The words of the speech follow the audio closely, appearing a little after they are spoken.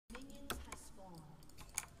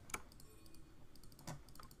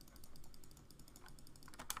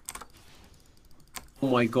Oh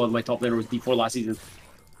my god, my top laner was D4 last season.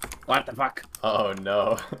 What the fuck? Oh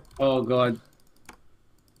no. Oh god.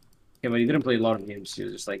 Yeah, but he didn't play a lot of games. He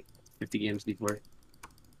was just like 50 games D4.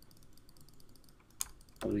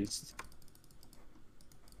 At least.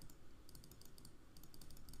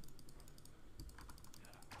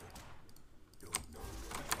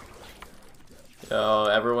 Yo,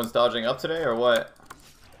 everyone's dodging up today or what?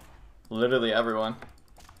 Literally everyone.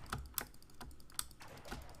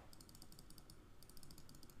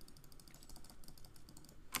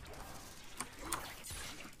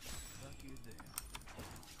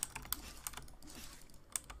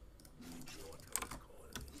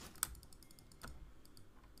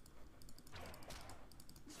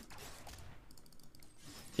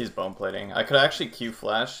 He's bone plating. I could actually Q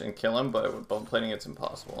flash and kill him, but with bone plating it's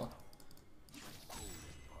impossible.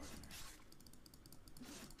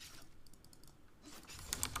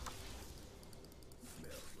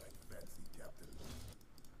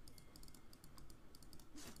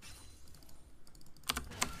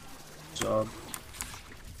 Job.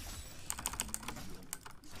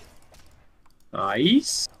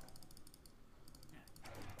 Nice.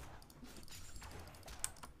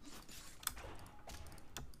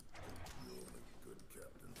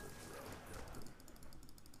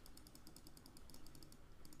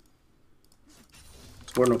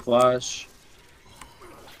 Score no flash.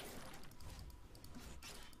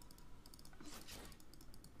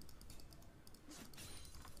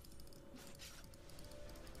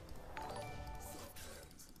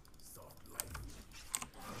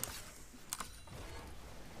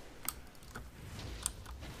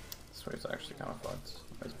 This way's actually kind of fucked.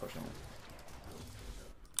 He's pushing it.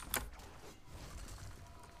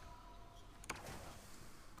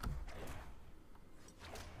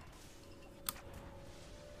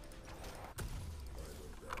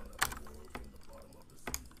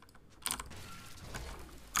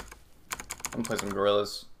 I'm gonna play some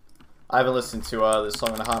Gorillas. I haven't listened to this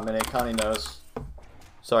song in a hot minute. Kanye knows.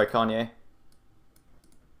 Sorry, Kanye.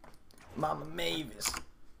 Mama Mavis.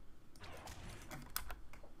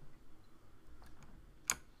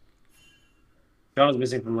 John was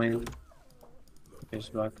missing from lane. Okay, she's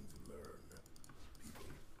back.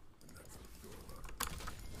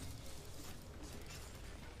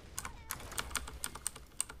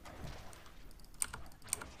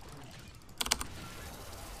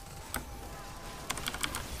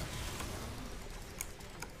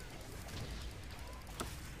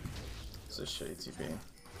 It's a shitty TP. There's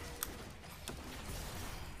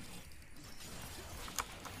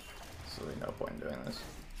really no point in doing this.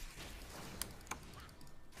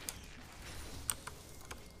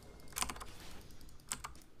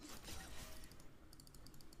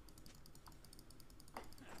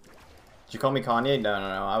 Did you call me Kanye? No.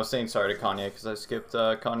 I was saying sorry to Kanye because I skipped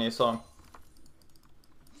Kanye's song.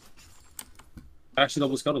 Actually,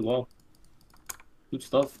 double scut as well. Good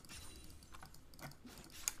stuff.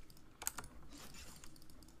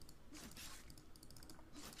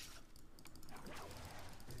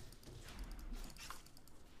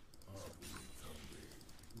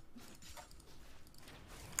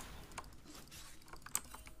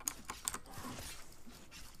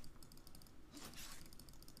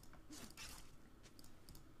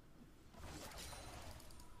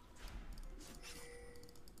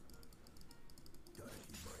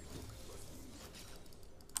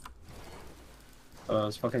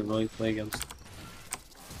 It's fucking really play against.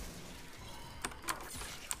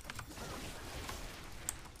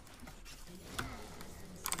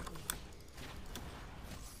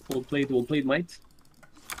 Well played, mate.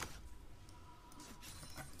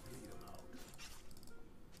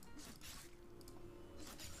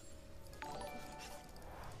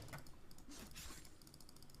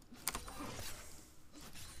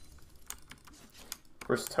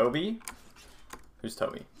 Where's Toby? Who's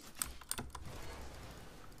Toby?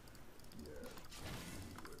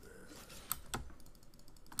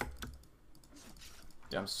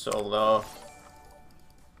 Yeah, I'm so low.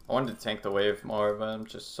 I wanted to tank the wave more, but I'm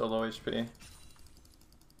just so low HP.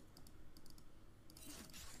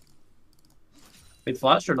 Wait,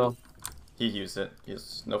 flash or no? He used it. He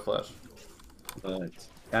has no flash.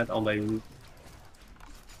 That on my route.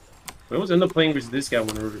 We always end up playing with this guy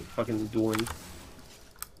when we're fucking dueling.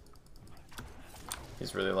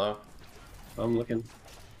 He's really low. I'm looking.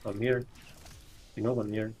 I'm here. You know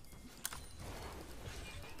I'm here.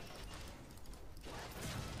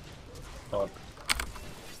 Oh.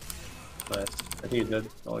 Nice. I think you're dead.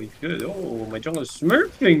 Oh, he's good. Oh, my jungle's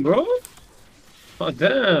smurfing, bro. Oh,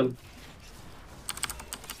 damn.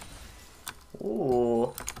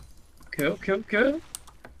 Ooh. Okay.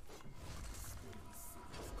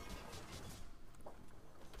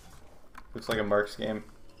 Looks like a Mercs game.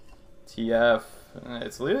 TF.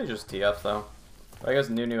 It's literally just TF though. I guess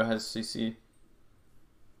Nunu has CC.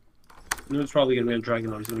 Nunu's probably gonna be a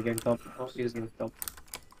dragon, or he's gonna get top. Oh, he's gonna top.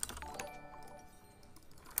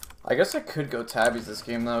 I guess I could go Tabbies this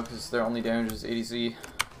game though, because their only damage is 80Z.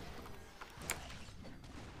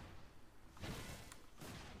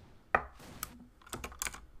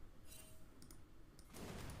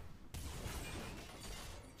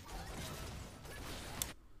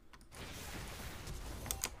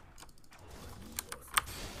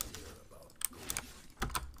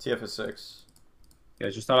 TF is 6. Yeah,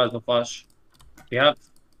 just thought out the flash. You have,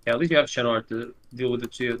 yeah, at least you have Shenar to deal with the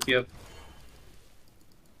TF.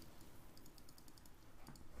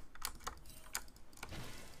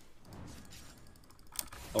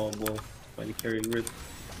 Oh boy, might be carrying Rip.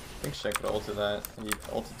 I think Shen could ulted that, and he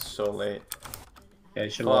ulted so late. Yeah, he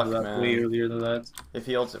should have ulted that way earlier than that. If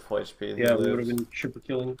he ulted full HP, yeah, we would have been triple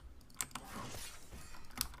killing.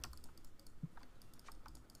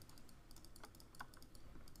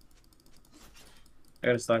 I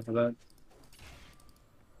gotta stack for that.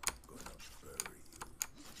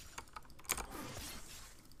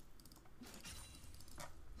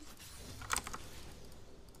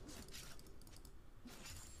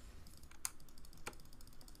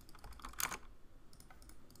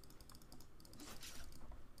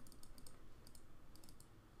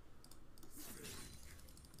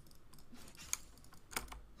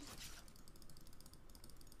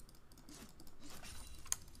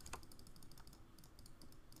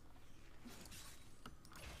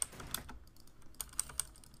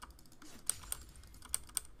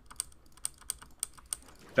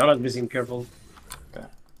 Jonathan's missing, careful. Okay.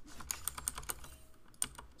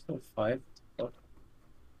 Still 5. Oh.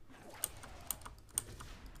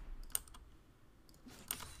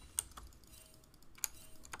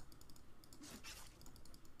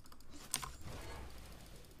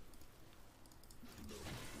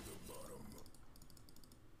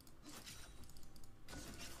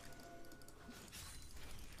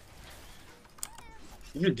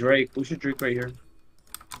 We should Drake. We should Drake right here.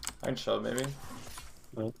 I can shove maybe.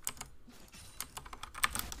 No.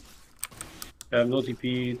 I have no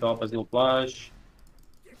TP, top has no flash.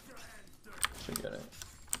 Should get it.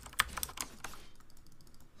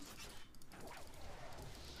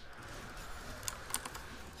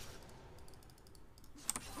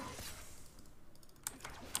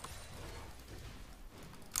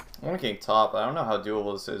 I want to gank top. I don't know how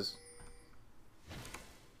doable this is.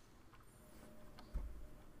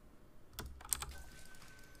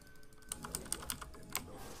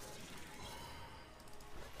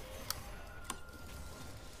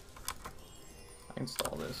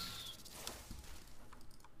 Install this.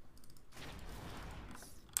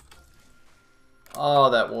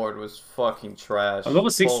 Oh, that ward was fucking trash. I'm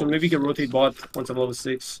level 6, so Holy maybe you can shit. rotate bot once I'm level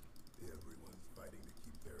 6.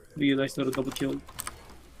 Be a nice little double kill.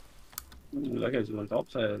 Ooh, that guy's on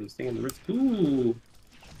top side. He's taking the rift too.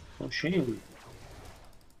 Oh, shame.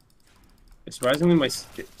 Surprisingly, my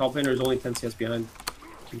top laner is only 10 CS behind.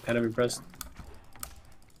 I'm kind of impressed.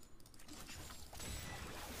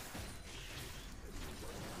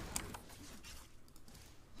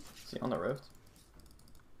 Is he on the rift?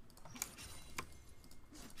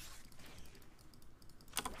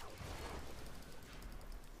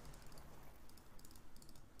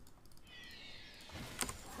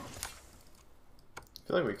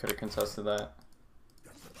 I feel like we could have contested that.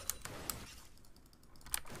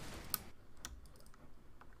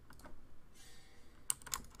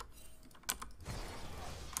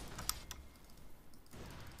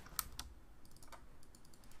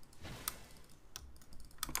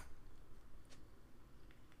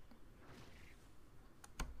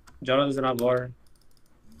 Jana doesn't have bar.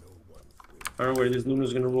 I don't know where this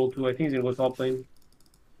Luna's gonna roll to. I think he's gonna go top lane.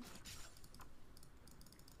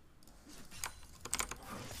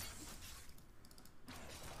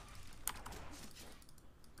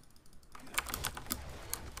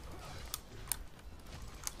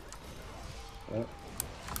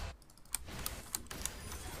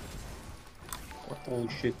 Oh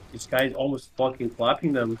shit, this guy's almost fucking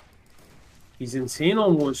clapping them. He's insane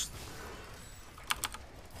almost.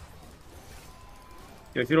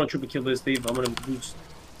 Yo, if you don't triple kill this, Dave, I'm gonna lose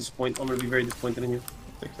this point. I'm gonna be very disappointed in you.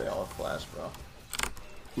 I think they all have flash, bro.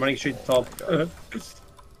 I'm running straight to top.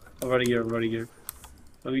 I'm running here,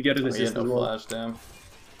 Let me get an assist as no well. flash, damn.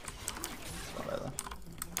 Not bad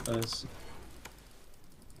though. Nice.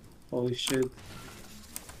 Holy shit.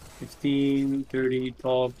 15, 30,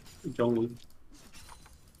 top, jungle.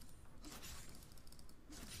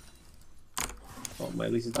 Oh, my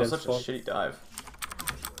at least it's That was dead such a spot. shitty dive.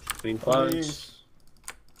 Green flash. Please.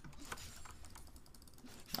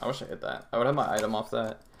 I wish I hit that. I would have my item off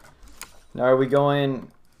that. Now are we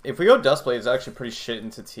going... If we go Dustblade, it's actually pretty shit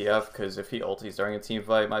into TF, because if he ultis during a team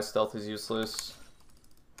fight, my stealth is useless.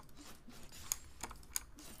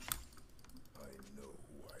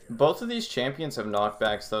 Both of these champions have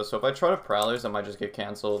knockbacks, though, so if I try to Prowlers, I might just get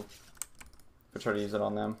cancelled. If I try to use it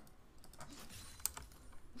on them.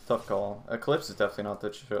 Tough call. Eclipse is definitely not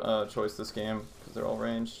the choice this game, because they're all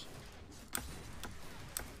ranged.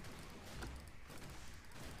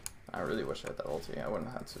 I really wish I had that ulti. I wouldn't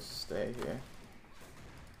have had to stay here.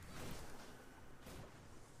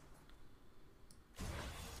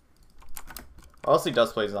 Honestly,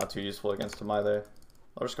 Dustblade is not too useful against him either.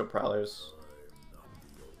 I'll just go Prowlers.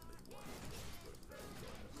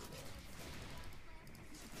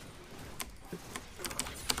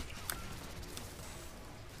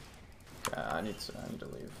 Yeah, I need to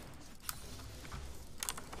leave.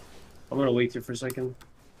 I'm gonna wait here for a second.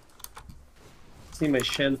 Just need my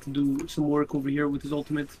Shen to do some work over here with his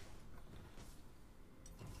ultimate.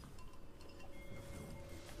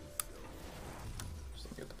 Just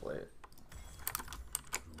don't get to play it.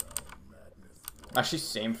 Actually,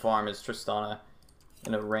 same farm as Tristana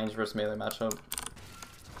in a range versus melee matchup.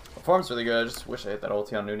 The farm's really good. I just wish I hit that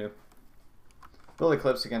ulti on Nunu. Build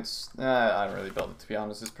Eclipse against... I don't really build it, to be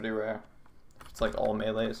honest. It's pretty rare. It's like all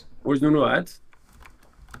melees. Where's Nunu at?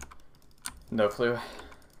 No clue.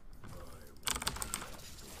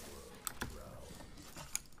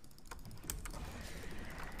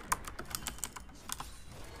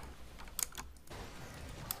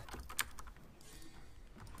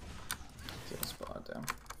 Get a spot down.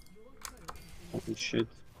 Holy shit.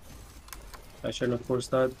 I shouldn't have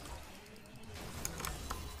forced that.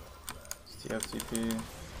 It's TFTP.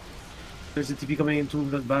 There's a TP coming in too,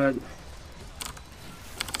 that's bad.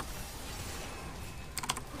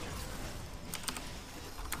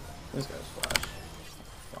 This guy's flash.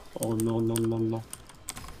 Oh no, no, no, no.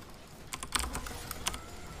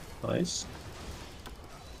 Nice.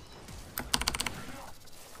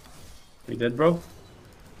 We dead, bro?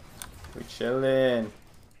 We chillin'.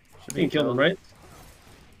 Should be killed him, right?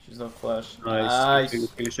 She's no flash. Nice. Nice.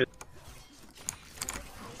 Big shit.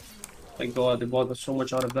 Thank God, the bot got so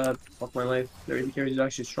much out of that. Fuck my life. Their AD carry is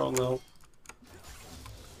actually strong now.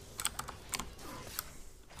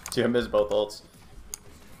 Dude, I missed both ults.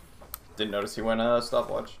 Didn't notice he went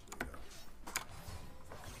stopwatch.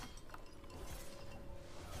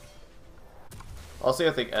 Also,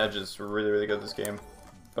 I think Edge is really, really good this game.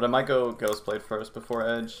 But I might go Ghostblade first before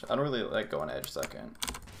Edge. I don't really like going Edge second.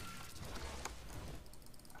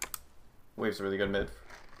 Wave's a really good mid.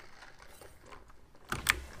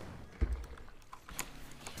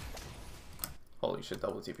 Holy shit,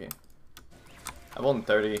 double TP. I'm on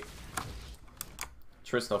 30.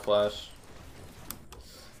 Triss no flash.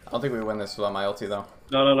 I don't think we win this without my ulti though.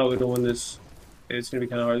 No, no, no, we don't win this. It's gonna be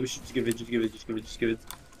kind of hard. We should just give it, just give it, just give it, just give it.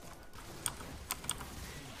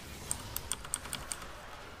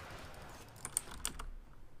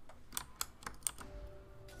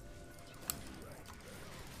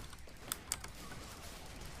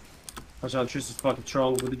 Watch out, Triss is fucking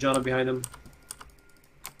strong with the Janna behind him.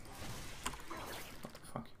 What the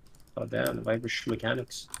fuck? Oh damn, the Viper's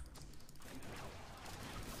mechanics.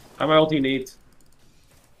 I'm ulti in 8.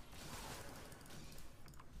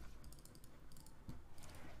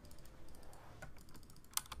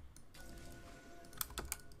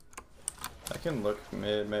 I can look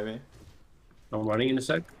mid maybe. I'm running in a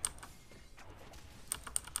sec.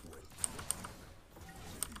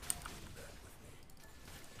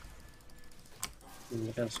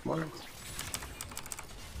 You're kind of smart.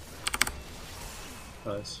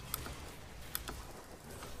 Nice.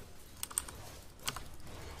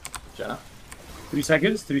 Jenna. 3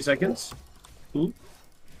 seconds, 3 seconds. Ooh.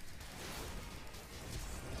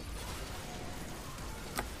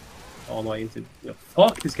 Oh no, I hinted. Yeah,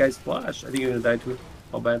 fuck this guy's flash. I think you're gonna die too.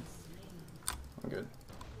 How bad? I'm good.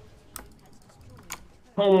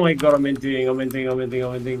 Oh my god, I'm hinting, I'm hinting, I'm hinting,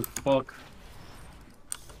 I'm hinting. Fuck.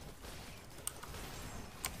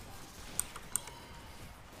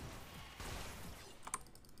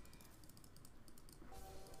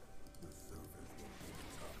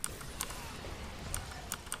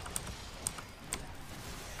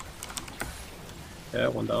 Yeah,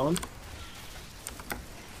 one down.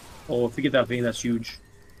 Oh, if we get that vein, that's huge.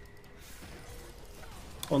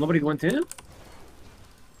 Oh, nobody went in?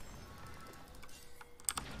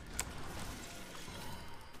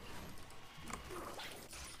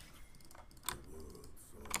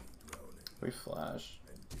 We flash.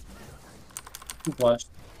 Who flashed?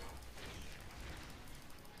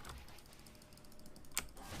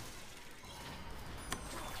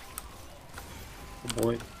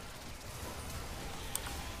 boy.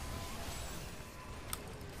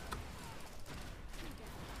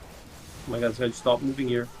 Oh my god, this guy just stop moving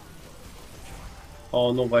here.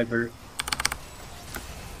 Oh no, Viper.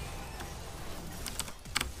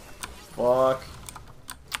 Fuck.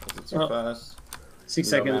 Was it too fast? 6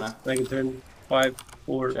 No seconds. mana. I can turn. 5,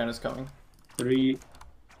 4, Janna's coming. 3,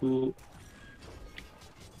 2.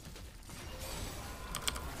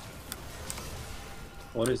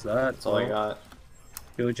 What is that? That's all I got.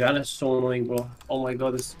 Yo, Janna's so annoying, bro. Oh my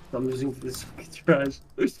god, I'm losing to this fucking trash.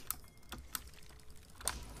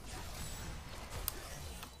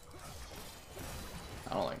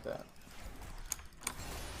 I don't like that.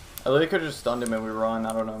 I literally could have just stunned him and we run.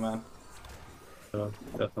 I don't know, man.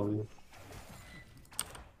 Definitely.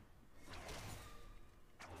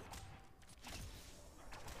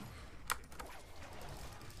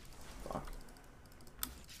 Fuck.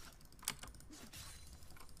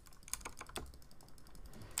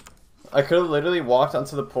 I could have literally walked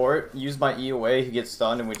onto the port, used my E away, he gets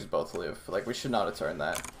stunned, and we just both live. Like, we should not have turned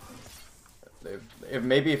that.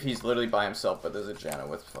 Maybe if he's literally by himself, but there's a Janna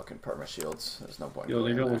with fucking perma shields. There's no point. Yo, going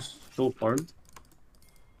they're in there. almost so farmed.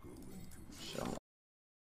 Shit, I'm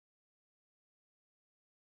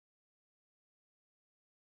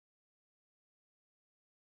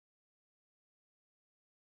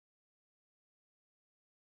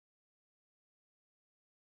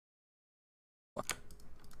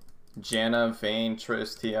Janna, Vayne,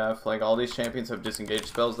 Triss, TF, like all these champions have disengaged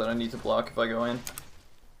spells that I need to block if I go in.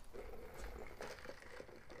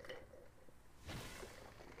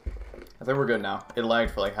 I think we're good now. It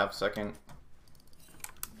lagged for like half a second.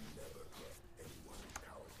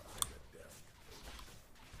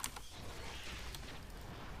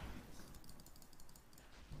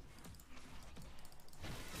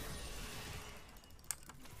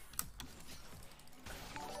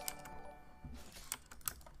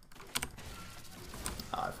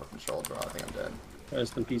 Ah, I fucking trolled, bro. I think I'm dead.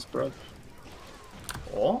 Rest in peace, bro.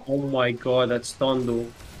 Oh? Oh my god, that's stunned though.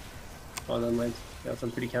 Oh, that might got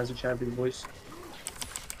some pretty cancer champion boys.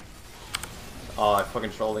 Oh, I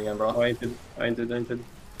fucking trolled again, bro. Oh, I entered.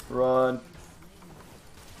 Run.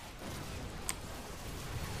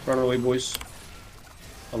 Run away, boys.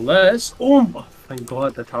 Unless, oh my thank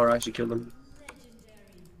god, that tower actually killed him.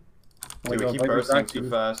 Oh my Dude, we god, keep Viper's bursting actually too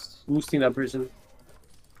fast. boosting that person.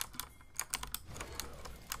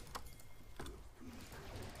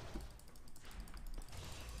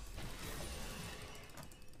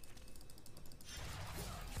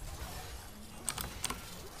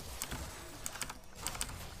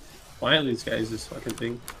 Finally, this guy is this fucking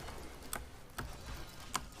thing.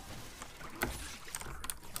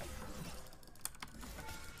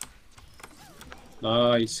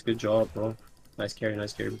 Nice, good job, bro. Nice carry,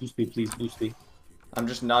 nice carry. Boost me, please, boost me. I'm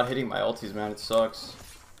just not hitting my ultis, man. It sucks.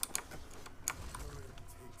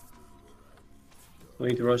 We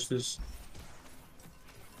need to rush this.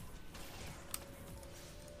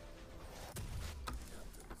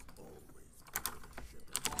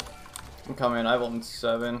 I'm coming. I have ult in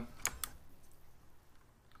 7.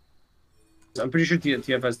 I'm pretty sure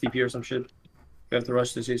TF has TP or some shit. We have to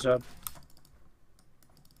rush this ASAP.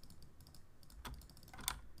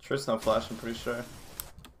 Triss no flash, I'm pretty sure.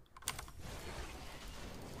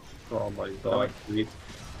 Oh my god, sweet.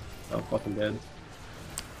 I'm fucking dead.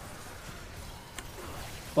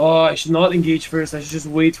 Oh, I should not engage first. I should just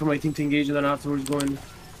wait for my team to engage and then afterwards go in.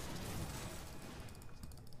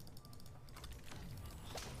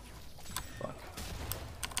 Fuck.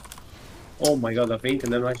 Oh my god, that Vayne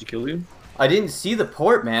can then actually kill you? I didn't see the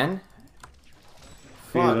port, man.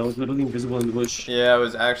 Dude, Fuck. that was literally invisible in the bush. Yeah, I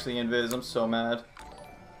was actually invis. I'm so mad.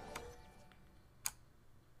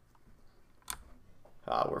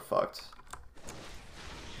 Ah, we're fucked.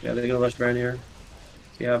 Yeah, they're gonna rush Baron here.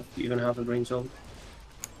 They have even half the brain zone.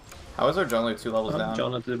 How is our jungler 2 levels down?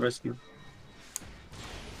 John at the rescue.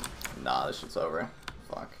 Nah, this shit's over.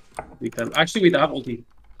 Fuck. Weak time. Actually, wait, I have ulti.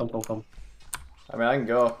 Come. I mean, I can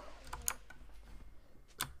go.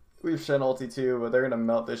 We've Shen ulti too, but they're gonna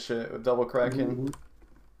melt this shit with double cracking.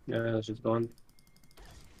 Yeah, that shit's gone.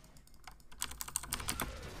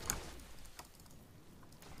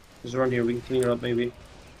 Just run here, we can clean it up maybe.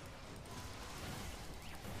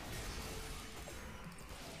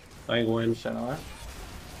 I go in. Shen R.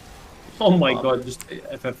 Oh my god, just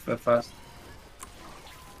FF fast.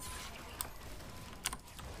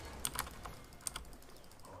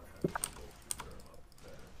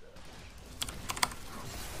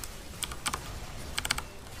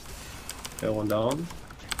 Okay, one down.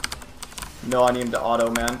 No, I need him to auto,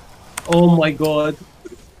 man. Oh my god.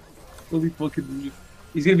 Holy fucking.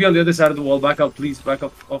 He's gonna be on the other side of the wall. Back up, please. Back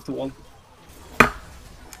up off the wall.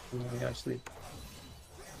 Actually.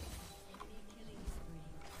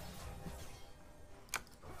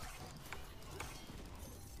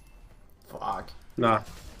 Fuck. Nah.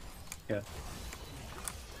 Yeah.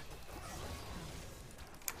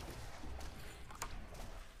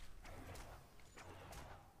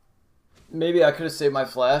 Maybe I could have saved my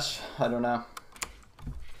flash. I don't know.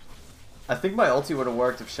 I think my ulti would have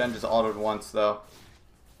worked if Shen just autoed once, though.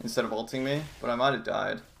 Instead of ulting me. But I might have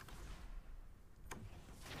died.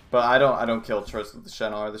 But I don't kill Triss with the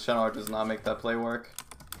Shen R. The Shen R does not make that play work.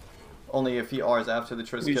 Only if he R's after the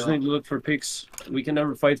Triss We just kill. need to look for picks. We can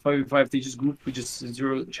never fight 5v5. They just group. We just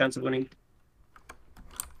 0 chance of winning.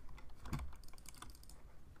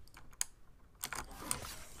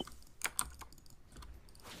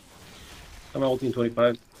 I'm ulting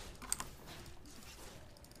 25.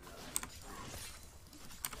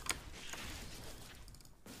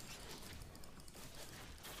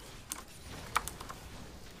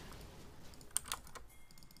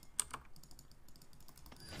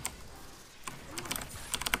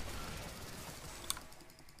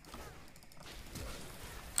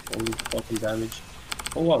 Only fucking damage.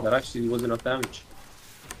 Oh wow, that actually was enough damage.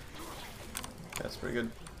 That's pretty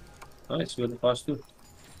good. Nice, we got the flash too.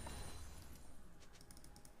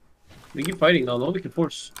 We keep fighting now, no? We can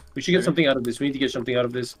force. We should get something out of this. We need to get something out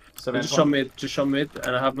of this. Seven Just point. shove mid,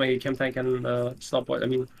 and I have my chem tank and stop what I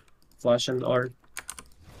mean flash and R.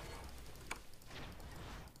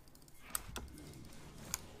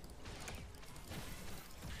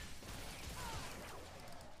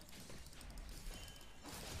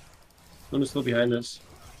 Luna's still behind us.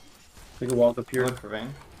 We can walk up here. Look for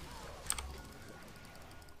Vayne.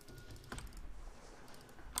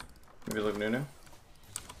 Maybe look Nunu.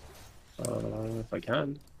 If I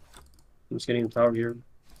can. I'm just getting the tower here.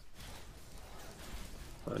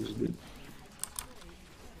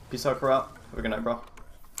 Peace out, Corral. Have a good night, bro.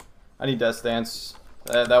 I need Death Stance.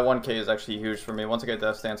 That 1k is actually huge for me. Once I get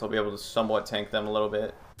Death Stance, I'll be able to somewhat tank them a little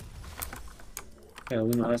bit. Yeah,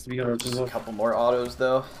 Luna has to be on our Just a couple more autos,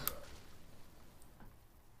 though.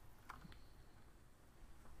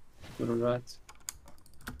 Little rats.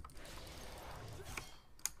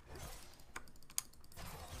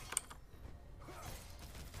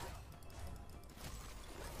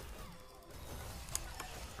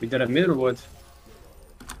 We did a mid or what?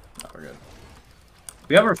 No, we're good.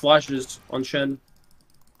 We have our flashes on Shen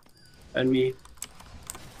and me.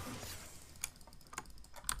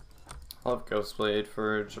 I'll have Ghostblade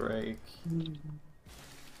for Drake.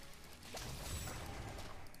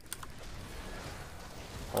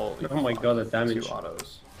 Holy Oh my god, the damage. 2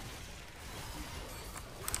 autos.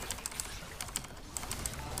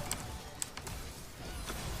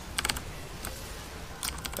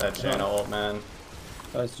 That channel ult, man.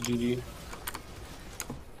 That's GG.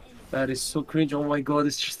 That is so cringe. Oh my god,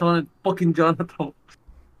 it's just on fucking Jonathan.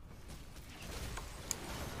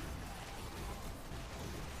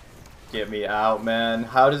 Get me out, man.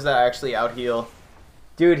 How does that actually out heal?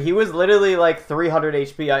 Dude, he was literally like 300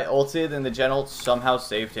 HP. I ulted and the gen ult somehow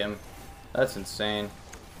saved him. That's insane.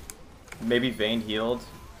 Maybe Vayne healed.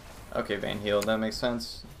 Okay, Vayne healed. That makes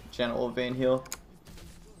sense. Gen ult, Vayne heal.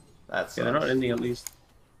 That's Yeah, they're not ending at least.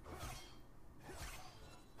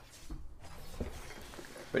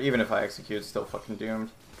 But even if I execute, it's still fucking doomed.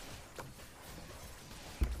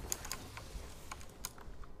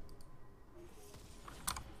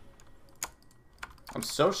 I'm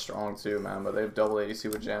so strong too, man, but they have double AC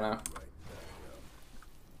with Janna.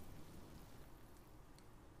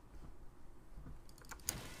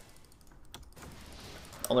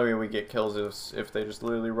 Only way we get kills is if they just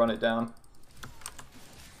literally run it down.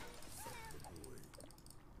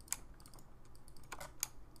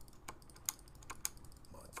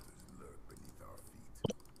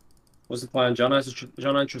 What's the plan?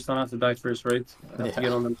 Janna and Tristan have to die first, right? I have to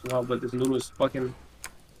get on them somehow, but this Lulu's fucking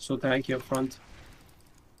so tanky up front.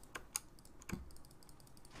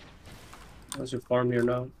 How's your farm here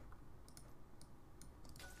now?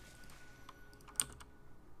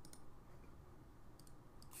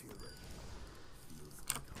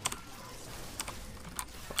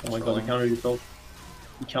 Oh my god, you countered yourself.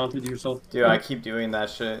 You counted yourself. Dude, I keep doing that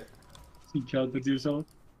shit. You counted yourself.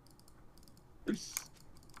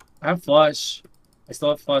 I have flash. I still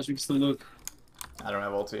have flash. We can still look. I don't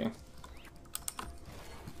have ulti.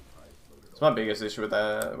 It's my biggest issue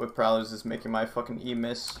with Prowlers is making my fucking E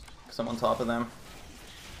miss because I'm on top of them.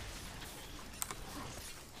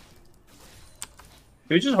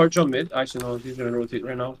 Can we just hard jump mid? Actually, no. He's gonna rotate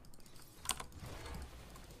right now.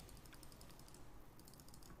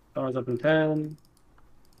 Tower's up in 10.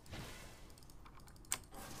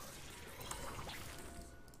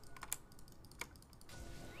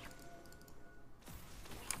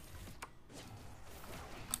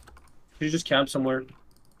 You just camp somewhere.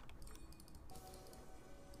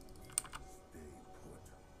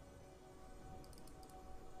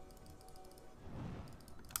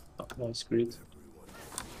 Oh, that's great.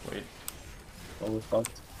 Wait. Oh, we're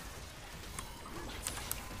fucked.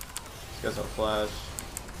 These guys have flash.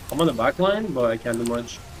 I'm on the back line, but I can't do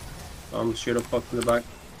much. I'm straight up fucked in the back.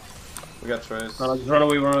 We got choice. No, just run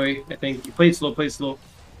away, I think. You play it slow,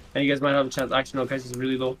 And you guys might have a chance. Actually, no, Kai's is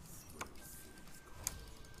really low.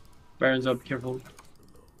 Baron's up, careful.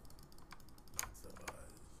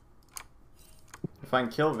 If I can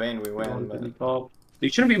kill Vayne, we win, but They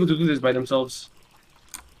shouldn't be able to do this by themselves.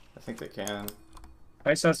 I think they can.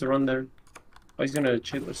 Kais has to run there. Oh, he's gonna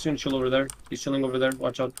chill over there. He's chilling over there.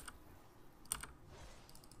 Watch out.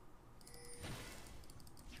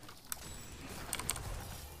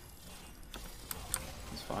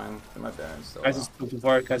 It's fine. My Baron's still Kais is still too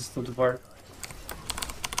far. Kais is still too far.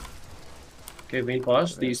 Okay, Vayne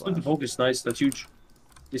flash. They split the focus. Nice. That's huge.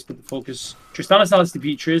 They split the focus. Tristana still has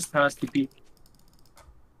TP. Trist has TP.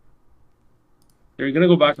 They're gonna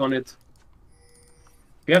go back on it.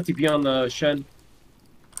 We have TP on the Shen.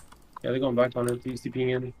 Yeah, they're going back on it. He's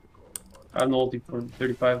TPing in. I have no ulti for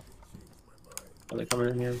 35. Oh, they're coming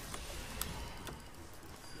in here.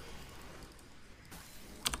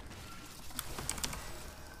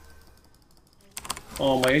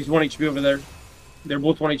 Oh my, he's 1 HP over there. They're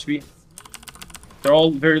both 1 HP. They're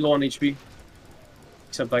all very low on HP.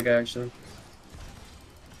 Except that guy, actually.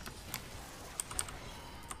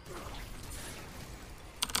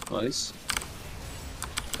 Nice.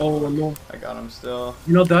 Oh no. I got him still.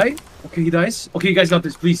 You not die? Okay, he dies. Okay, you guys got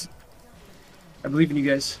this, please. I believe in you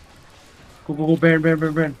guys. Go,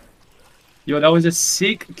 Baron. Yo, that was a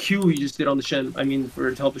sick Q you just did on the Shen. I mean,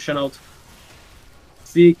 to help the Shen out.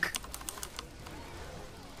 Sick.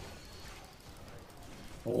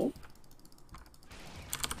 Oh.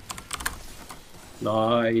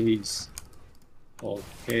 Nice.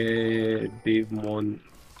 Okay, Davemon.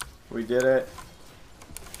 We did it.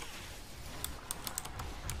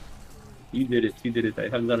 You did it. I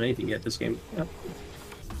haven't done anything yet this game. Yeah.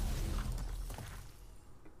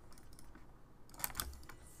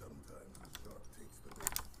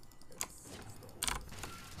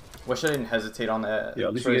 Wish I didn't hesitate on that. Yeah,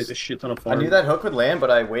 at least you get a shit ton of farm. I knew that hook would land, but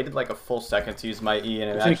I waited like a full second to use my E,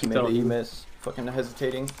 and it actually made the E miss. Fucking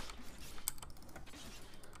hesitating.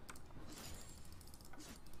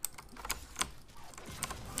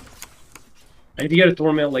 I need to get a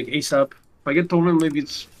Torment like ASAP. If I get Torment, maybe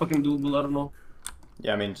it's fucking doable. I don't know.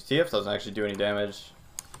 Yeah, I mean, TF doesn't actually do any damage.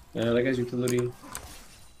 Yeah, that guy's utility.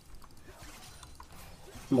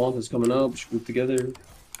 Malt is coming up. We should group together.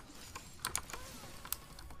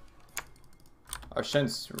 Our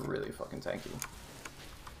Shen's really fucking tanky.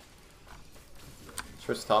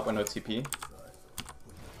 First top with no TP.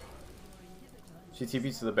 She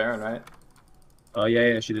TP'd to the Baron, right?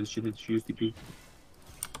 Yeah, she did. She used TP.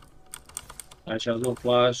 Actually, I was no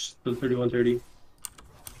flash. Still 31-30.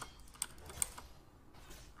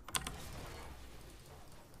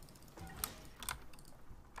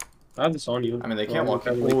 I have this on you. I mean, they can't walk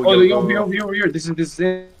in. Oh, over here. This is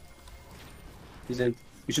it. He's in.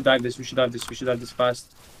 We should dive this. We should dive this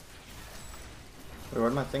fast. Wait,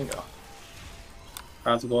 where'd my thing go?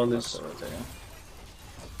 I have to go on this.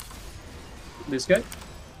 This guy?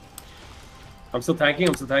 I'm still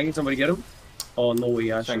tanking. Somebody get him. Oh, no way.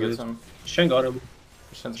 Shen gets him. Shen got him.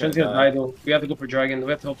 Shen's gonna die though. We have to go for Dragon.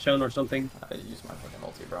 We have to help Shen or something. I used my fucking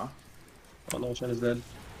ulti, bro. Oh no, Shen is dead.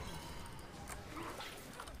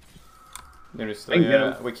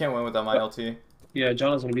 Yeah, we can't win without my ulti. Yeah,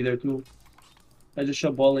 John's gonna be there too. I just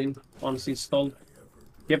shot balling. Honestly, stalled.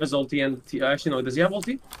 He has his ulti and actually no, does he have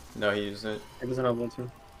ulti? No, he used it. He doesn't have ulti.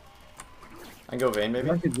 I can go Vayne maybe.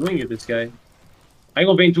 How is he doing it, this guy? I can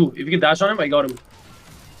go Vayne too. If you can dash on him, I got him.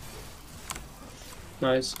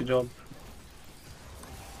 Nice, good job.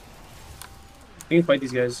 I can fight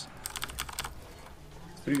these guys.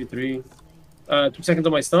 3v3. 2 seconds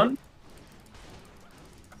on my stun.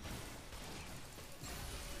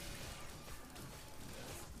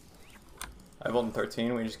 I have ult in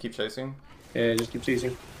 13, we just keep chasing. Yeah, just keep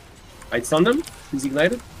chasing. I stunned him. He's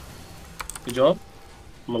ignited. Good job.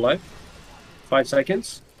 I'm alive. 5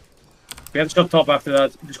 seconds. We have to shove top after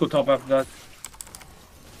that. Just go top after that.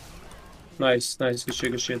 Nice.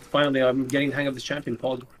 Good shit. Finally, I'm getting the hang of this champion,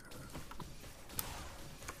 Paul.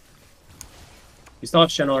 We still have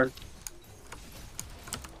Shenar.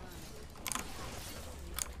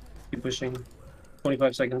 Keep pushing.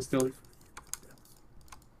 25 seconds still.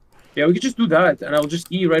 Yeah, we could just do that, and I'll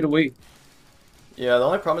just E right away. Yeah, the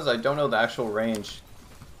only problem is I don't know the actual range.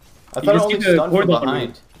 I thought I only stunned from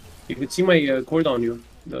behind. You could see my cord on you.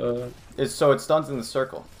 The So it stuns in the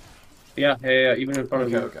circle. yeah, even in front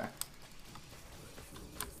of you. Okay.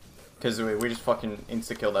 Because we just fucking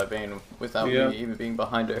insta-killed that Vayne without Yeah. me even being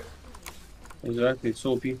behind her. Exactly, it's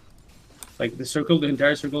so OP. Like the circle, the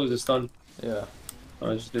entire circle is a stun. Yeah.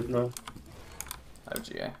 I just didn't know. I have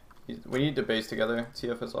GA. We need to base together,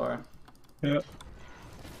 TFSR. Yeah.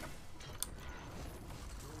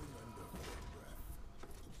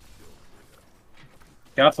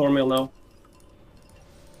 Yeah, Thornmail now.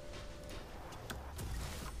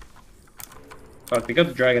 Fuck, they got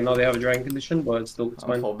the dragon. Now they have a dragon condition, but it's still it's I'm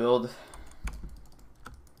fine. full build.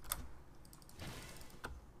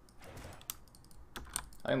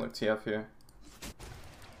 I can look TF here.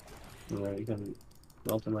 Yeah, you can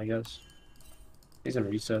melt him, I guess. He's gonna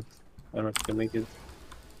reset. I don't know if he can make it.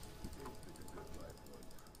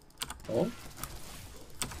 Oh?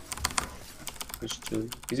 Just chill.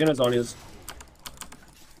 He's gonna Zonia's.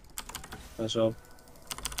 Nice job.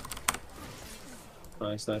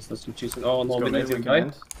 Nice. Let's keep chasing. Oh no, Let's go Midnight's mid, gonna we die.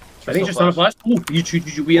 can end. I think Tristo just on a flash. Ooh,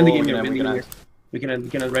 we end the game here. We end the game here. We can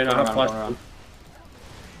end right now. Have flash.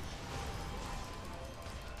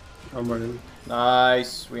 I'm running.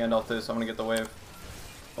 Nice. We end off this. I'm gonna get the wave.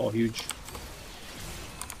 Oh, huge.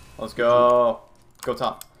 Let's go. Go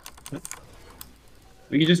top.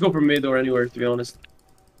 We can just go from mid or anywhere, to be honest.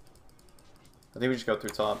 I think we just go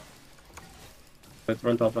through top. But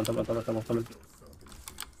run top, I'm coming.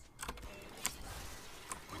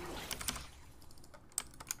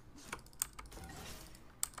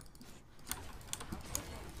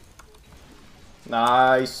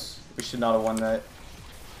 Nice. We should not have won that.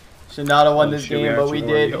 Should not have won this game, but we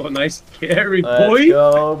did. Yo, nice carry, Let's boy.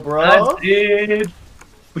 go, bro. That's it.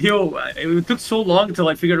 Yo, it took so long until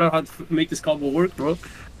I figured out how to make this combo work, bro.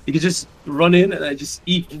 You could just run in and I just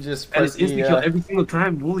eat. Just And press it's instant E, kill every single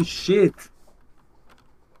time. Holy shit.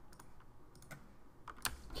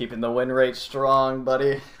 Keeping the win rate strong,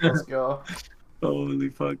 buddy. Let's go. Holy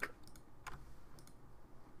fuck.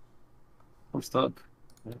 I'm stuck.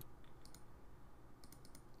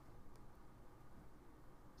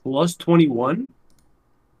 Plus 21?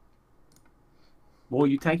 Boy,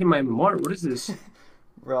 you tagging my Mart. What is this?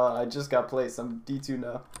 Bro, I just got placed. I'm D2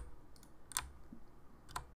 now.